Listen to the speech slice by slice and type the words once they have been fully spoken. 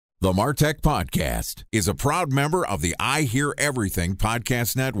The MarTech Podcast is a proud member of the I Hear Everything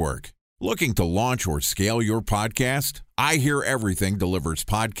Podcast Network. Looking to launch or scale your podcast? I Hear Everything delivers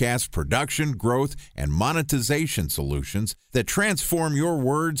podcast production, growth, and monetization solutions that transform your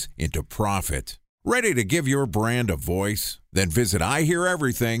words into profit. Ready to give your brand a voice? Then visit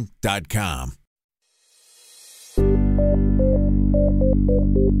iheareverything.com.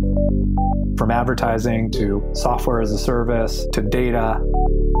 From advertising to software as a service to data.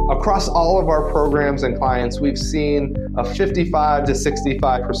 Across all of our programs and clients, we've seen a 55 to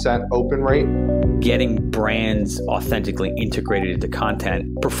 65% open rate. Getting brands authentically integrated into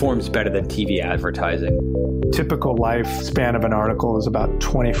content performs better than TV advertising. Typical lifespan of an article is about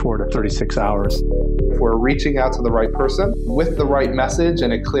 24 to 36 hours. If we're reaching out to the right person with the right message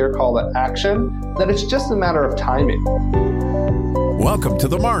and a clear call to action, then it's just a matter of timing. Welcome to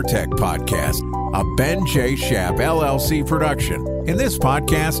the MarTech Podcast, a Ben J. Schaap LLC production. In this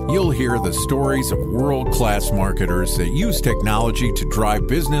podcast, you'll hear the stories of world-class marketers that use technology to drive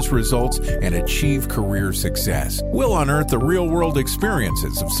business results and achieve career success. We'll unearth the real-world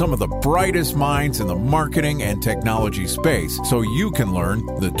experiences of some of the brightest minds in the marketing and technology space so you can learn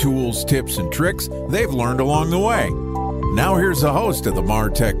the tools, tips, and tricks they've learned along the way. Now here's the host of the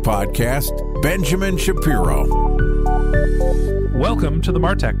MarTech Podcast, Benjamin Shapiro. Welcome to the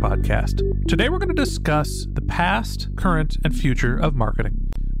MarTech Podcast. Today we're going to discuss the past, current, and future of marketing.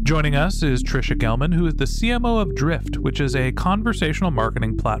 Joining us is Tricia Gellman, who is the CMO of Drift, which is a conversational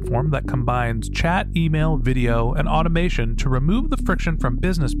marketing platform that combines chat, email, video, and automation to remove the friction from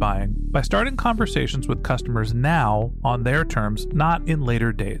business buying by starting conversations with customers now on their terms, not in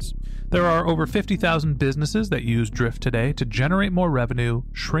later days. There are over 50,000 businesses that use Drift today to generate more revenue,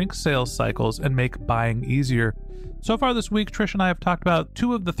 shrink sales cycles, and make buying easier. So far this week, Trish and I have talked about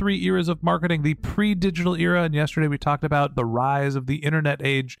two of the three eras of marketing, the pre-digital era, and yesterday we talked about the rise of the internet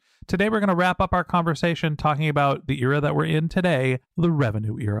age. Today we're going to wrap up our conversation talking about the era that we're in today, the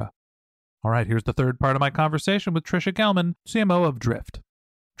revenue era. All right, here's the third part of my conversation with Tricia Gellman, CMO of Drift.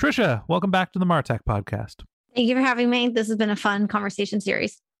 Tricia, welcome back to the MarTech Podcast. Thank you for having me. This has been a fun conversation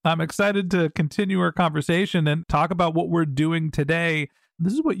series. I'm excited to continue our conversation and talk about what we're doing today.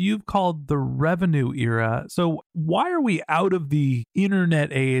 This is what you've called the revenue era. So why are we out of the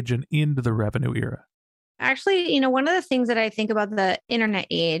internet age and into the revenue era? Actually, one of the things that I think about the internet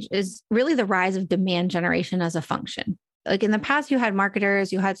age is really the rise of demand generation as a function. Like in the past, you had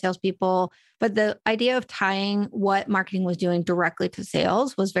marketers, you had salespeople, but the idea of tying what marketing was doing directly to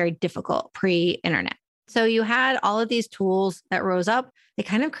sales was very difficult pre-internet. So you had all of these tools that rose up. They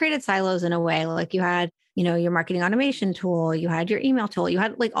kind of created silos in a way. Like you had your marketing automation tool, you had your email tool, you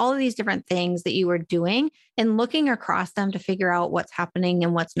had like all of these different things that you were doing, and looking across them to figure out what's happening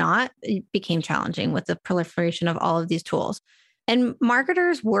and what's not, it became challenging with the proliferation of all of these tools. And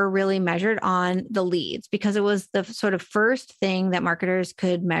marketers were really measured on the leads because it was the sort of first thing that marketers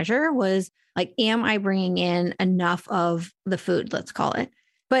could measure was like, am I bringing in enough of the food, let's call it.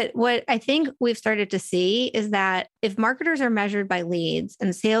 But what I think we've started to see is that if marketers are measured by leads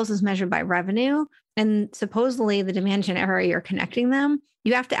and sales is measured by revenue, and supposedly the demand gen era, you're connecting them,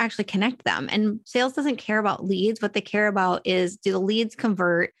 you have to actually connect them. And sales doesn't care about leads. What they care about is, do the leads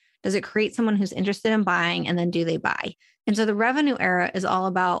convert? Does it create someone who's interested in buying? And then do they buy? And so the revenue era is all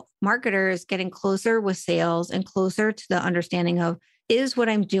about marketers getting closer with sales and closer to the understanding of, is what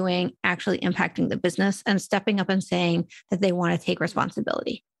I'm doing actually impacting the business, and stepping up and saying that they want to take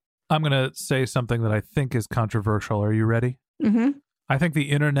responsibility. I'm going to say something that I think is controversial. Are you ready? Mm-hmm. I think the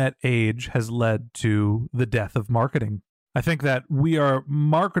internet age has led to the death of marketing. I think that we are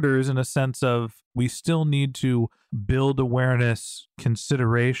marketers in a sense of we still need to build awareness,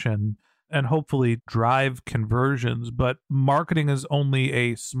 consideration, and hopefully drive conversions. But marketing is only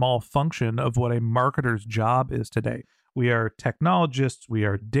a small function of what a marketer's job is today. We are technologists, we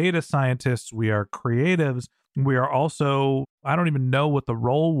are data scientists, we are creatives. We are also, I don't even know what the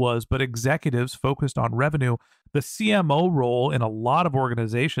role was, but executives focused on revenue. The CMO role in a lot of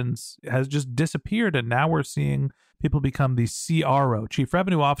organizations has just disappeared. And now we're seeing people become the CRO, Chief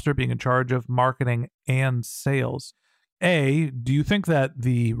Revenue Officer, being in charge of marketing and sales. A, do you think that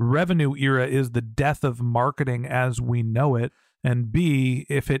the revenue era is the death of marketing as we know it? And B,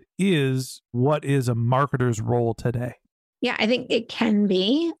 if it is, what is a marketer's role today? Yeah, I think it can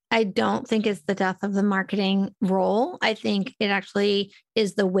be. I don't think it's the death of the marketing role. I think it actually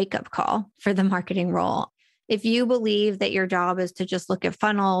is the wake-up call for the marketing role. If you believe that your job is to just look at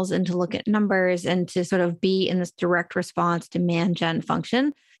funnels and to look at numbers and to sort of be in this direct response demand gen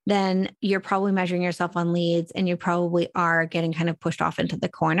function, then you're probably measuring yourself on leads and you probably are getting kind of pushed off into the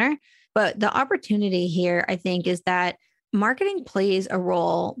corner. But the opportunity here, I think, is that marketing plays a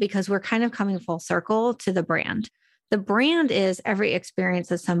role because we're kind of coming full circle to the brand. The brand is every experience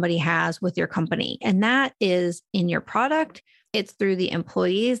that somebody has with your company. And that is in your product. It's through the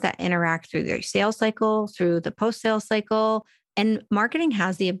employees that interact through their sales cycle, through the post-sales cycle. And marketing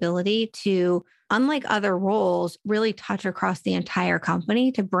has the ability to, unlike other roles, really touch across the entire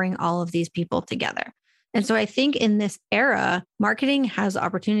company to bring all of these people together. And so I think in this era, marketing has the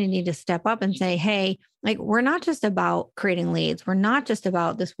opportunity to step up and say, hey, like, we're not just about creating leads. We're not just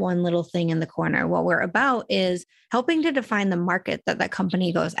about this one little thing in the corner. What we're about is helping to define the market that that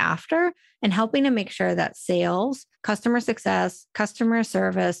company goes after and helping to make sure that sales, customer success, customer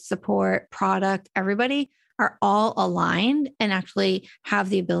service, support, product, everybody are all aligned and actually have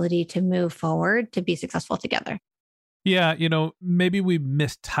the ability to move forward to be successful together. Yeah, maybe we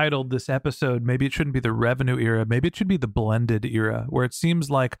mistitled this episode. Maybe it shouldn't be the revenue era. Maybe it should be the blended era, where it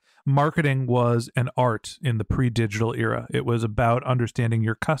seems like marketing was an art in the pre-digital era. It was about understanding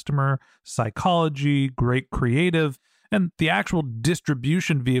your customer, psychology, great creative, and the actual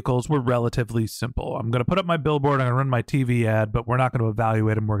distribution vehicles were relatively simple. I'm going to put up my billboard, I'm going to run my TV ad, but we're not going to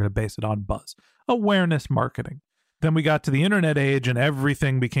evaluate them. We're going to base it on buzz. Awareness marketing. Then we got to the internet age and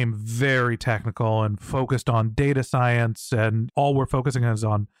everything became very technical and focused on data science, and all we're focusing on is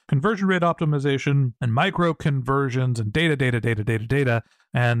on conversion rate optimization and micro conversions and data.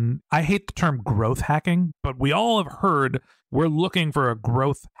 And I hate the term growth hacking, but we all have heard we're looking for a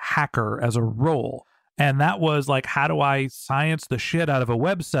growth hacker as a role. And that was like, how do I science the shit out of a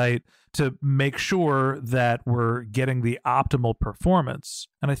website to make sure that we're getting the optimal performance?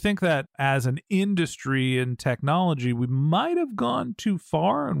 And I think that as an industry in technology, we might have gone too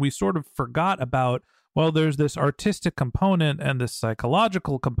far and we sort of forgot about, well, there's this artistic component and this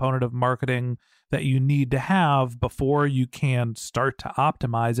psychological component of marketing that you need to have before you can start to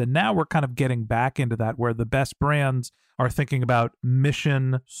optimize. And now we're kind of getting back into that, where the best brands are thinking about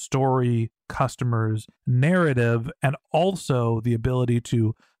mission, story, customers, narrative, and also the ability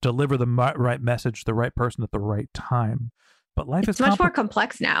to deliver the right message to the right person at the right time. But life is much more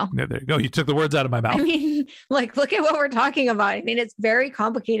complex now. Yeah, there you go. You took the words out of my mouth. I mean, like, look at what we're talking about. I mean, it's very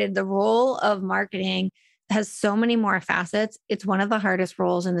complicated. The role of marketing has so many more facets. It's one of the hardest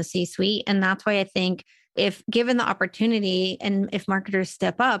roles in the C-suite. And that's why I think if given the opportunity and if marketers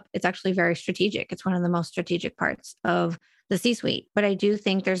step up, it's actually very strategic. It's one of the most strategic parts of the C-suite. But I do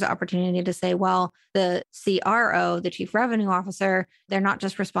think there's an opportunity to say, well, the CRO, the chief revenue officer, they're not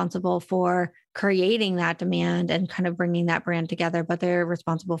just responsible for creating that demand and kind of bringing that brand together, but they're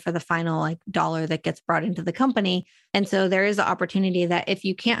responsible for the final dollar that gets brought into the company. And so there is an opportunity that if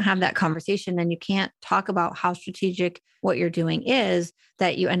you can't have that conversation and you can't talk about how strategic what you're doing is,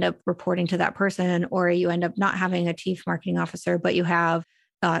 that you end up reporting to that person, or you end up not having a chief marketing officer, but you have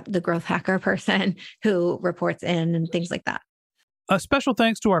the growth hacker person who reports in and things like that. A special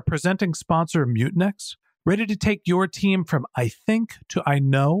thanks to our presenting sponsor, Mutinex. Ready to take your team from I think to I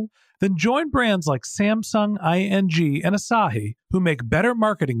know? Then join brands like Samsung, ING, and Asahi who make better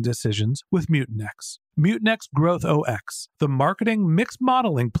marketing decisions with Mutinex. Mutinex Growth OX, the marketing mix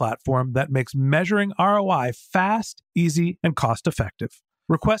modeling platform that makes measuring ROI fast, easy, and cost-effective.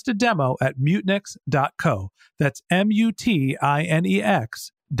 Request a demo at mutinex.co. That's MUTINEX.co.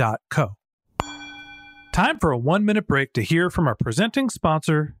 Time for a 1-minute break to hear from our presenting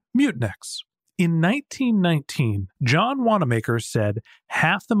sponsor, Mutinex. In 1919, John Wanamaker said,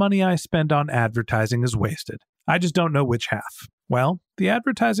 "Half the money I spend on advertising is wasted. I just don't know which half." Well, the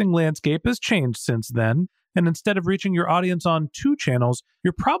advertising landscape has changed since then, and instead of reaching your audience on 2 channels,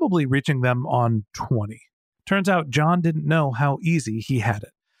 you're probably reaching them on 20. Turns out John didn't know how easy he had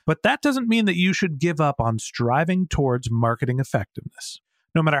it. But that doesn't mean that you should give up on striving towards marketing effectiveness.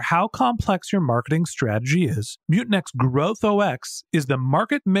 No matter how complex your marketing strategy is, Mutinex Growth OX is the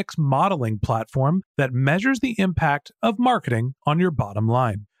market mix modeling platform that measures the impact of marketing on your bottom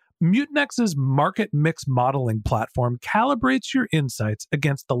line. Mutinex's market mix modeling platform calibrates your insights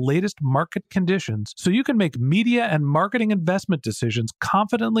against the latest market conditions so you can make media and marketing investment decisions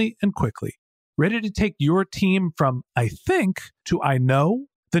confidently and quickly. Ready to take your team from I think to I know?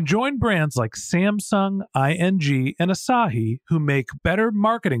 Then join brands like Samsung, ING, and Asahi who make better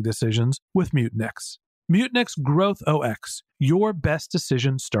marketing decisions with Mutinex. Mutinex Growth OX. Your best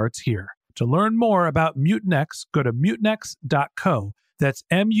decision starts here. To learn more about Mutinex, go to mutinex.co. That's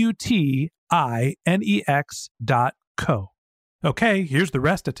MUTINEX.co. Okay, here's the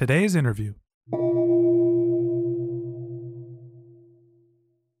rest of today's interview.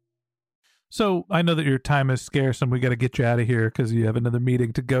 So I know that your time is scarce and we got to get you out of here because you have another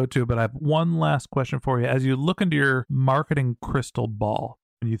meeting to go to, but I have one last question for you. As you look into your marketing crystal ball,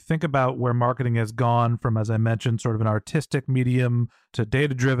 When you think about where marketing has gone from, as I mentioned, sort of an artistic medium to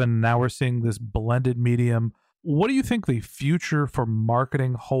data-driven, now we're seeing this blended medium. What do you think the future for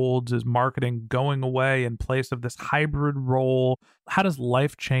marketing holds? Is marketing going away in place of this hybrid role? How does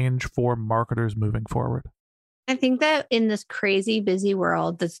life change for marketers moving forward? I think that in this crazy busy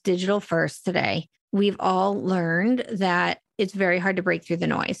world that's digital first today, we've all learned that it's very hard to break through the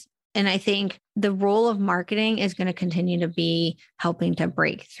noise. And I think the role of marketing is going to continue to be helping to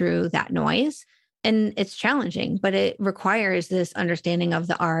break through that noise. And it's challenging, but it requires this understanding of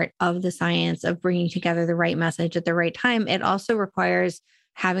the art, of the science, of bringing together the right message at the right time. It also requires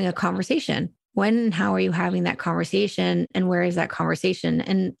having a conversation. When and how are you having that conversation? And where is that conversation?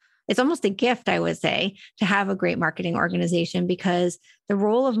 And it's almost a gift, I would say, to have a great marketing organization, because the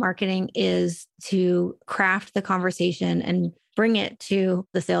role of marketing is to craft the conversation and bring it to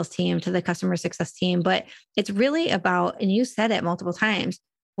the sales team, to the customer success team. But it's really about, and you said it multiple times,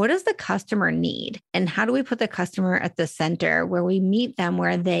 what does the customer need? And how do we put the customer at the center where we meet them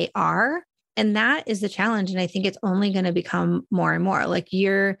where they are? And that is the challenge. And I think it's only going to become more and more. Like,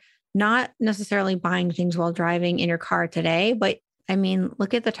 you're not necessarily buying things while driving in your car today, but I mean,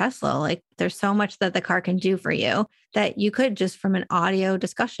 look at the Tesla. Like, there's so much that the car can do for you that you could just from an audio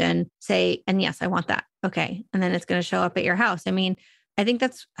discussion say, and yes, I want that. Okay. And then it's going to show up at your house. I mean, I think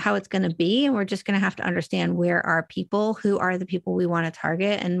that's how it's going to be. And we're just going to have to understand where are people, who are the people we want to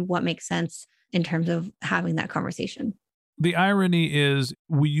target, and what makes sense in terms of having that conversation. The irony is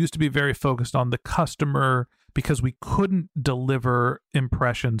we used to be very focused on the customer because we couldn't deliver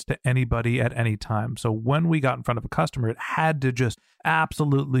impressions to anybody at any time. So when we got in front of a customer, it had to just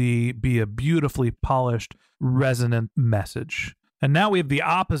absolutely be a beautifully polished, resonant message. And now we have the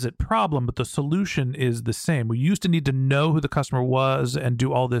opposite problem, but the solution is the same. We used to need to know who the customer was and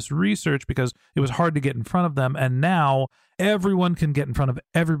do all this research because it was hard to get in front of them. And now everyone can get in front of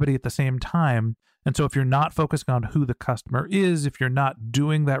everybody at the same time. And so if you're not focusing on who the customer is, if you're not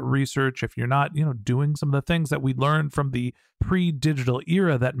doing that research, if you're not, doing some of the things that we learned from the pre-digital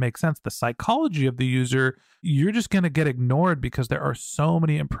era that make sense, the psychology of the user, you're just going to get ignored because there are so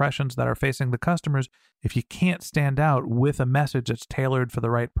many impressions that are facing the customers. If you can't stand out with a message that's tailored for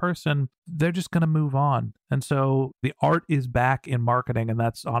the right person, they're just going to move on. And so the art is back in marketing. And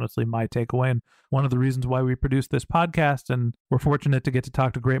that's honestly my takeaway. And one of the reasons why we produce this podcast, and we're fortunate to get to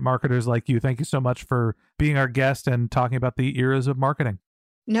talk to great marketers like you. Thank you so much for being our guest and talking about the eras of marketing.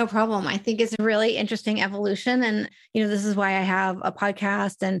 No problem. I think it's a really interesting evolution. And, this is why I have a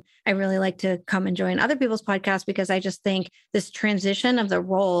podcast, and I really like to come and join other people's podcasts, because I just think this transition of the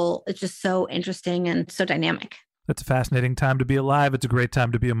role is just so interesting and so dynamic. It's a fascinating time to be alive. It's a great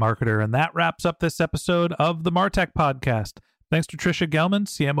time to be a marketer. And that wraps up this episode of the MarTech Podcast. Thanks to Tricia Gellman,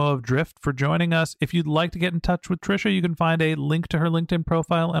 CMO of Drift, for joining us. If you'd like to get in touch with Tricia, you can find a link to her LinkedIn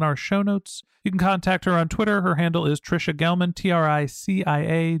profile in our show notes. You can contact her on Twitter. Her handle is Tricia Gellman,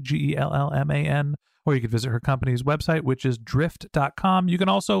 TriciaGellman, or you can visit her company's website, which is drift.com. You can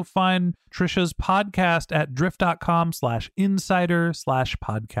also find Tricia's podcast at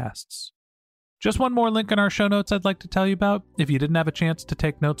drift.com/insider/podcasts. Just one more link in our show notes I'd like to tell you about. If you didn't have a chance to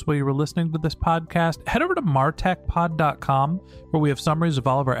take notes while you were listening to this podcast, head over to martechpod.com, where we have summaries of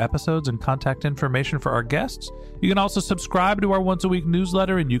all of our episodes and contact information for our guests. You can also subscribe to our once-a-week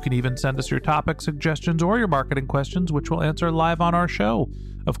newsletter, and you can even send us your topic suggestions or your marketing questions, which we'll answer live on our show.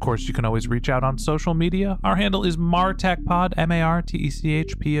 Of course, you can always reach out on social media. Our handle is MarTechPod,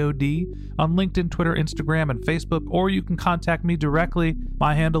 MarTechPod, on LinkedIn, Twitter, Instagram, and Facebook, or you can contact me directly.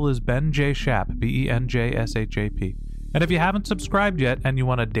 My handle is Ben J. Shap, BenJShap. And if you haven't subscribed yet and you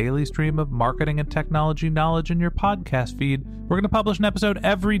want a daily stream of marketing and technology knowledge in your podcast feed, we're going to publish an episode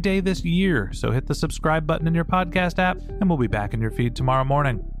every day this year. So hit the subscribe button in your podcast app, and we'll be back in your feed tomorrow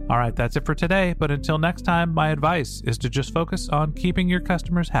morning. All right, that's it for today. But until next time, my advice is to just focus on keeping your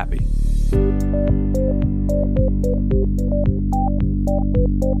customers happy.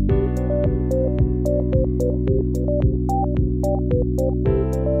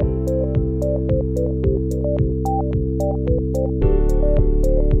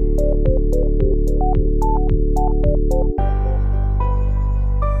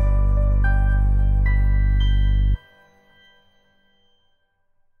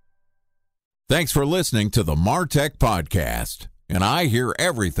 Thanks for listening to the MarTech Podcast, an I Hear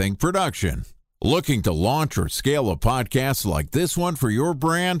Everything production. Looking to launch or scale a podcast like this one for your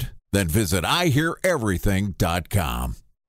brand? Then visit iheareverything.com.